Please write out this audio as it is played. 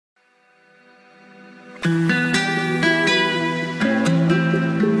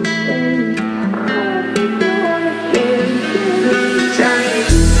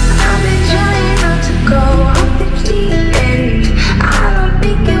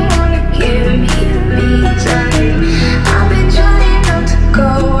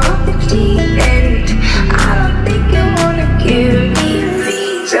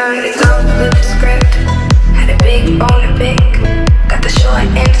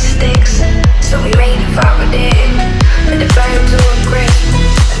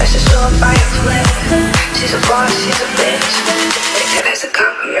She's a boss, she's a bitch. Take that as a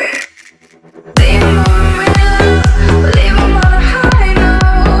compliment. Leave him on real, leave him on a high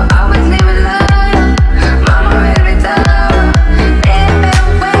note. Always leave it low. Mama made me thorough. Ain't been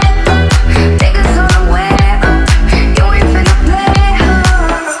wet, niggas on the web. You ain't finna play,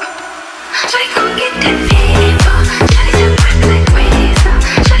 Shawty gon' get that fever. Shawty just rock like razor.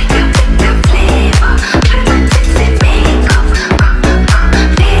 Shawty got with that flavor. Put my tits in makeup.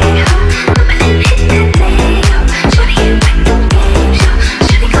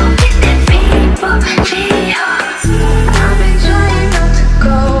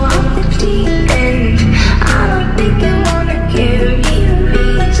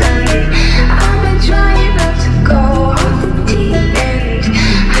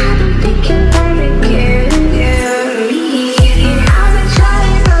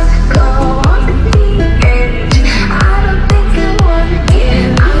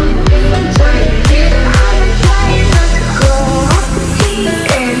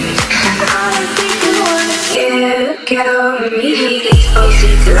 Get on me, OC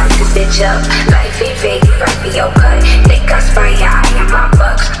to lock this bitch up. Life ain't fake, right for your cut. Think I spy ya, I am my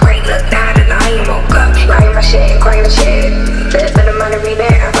bucks. Great look now that I am woke up. Crying my shit, crying my shit. Live for the money, read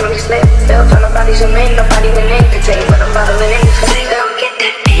it, I'm gonna slip. Built on nobody's a man, nobody will entertain. But I'm bottling in, take them.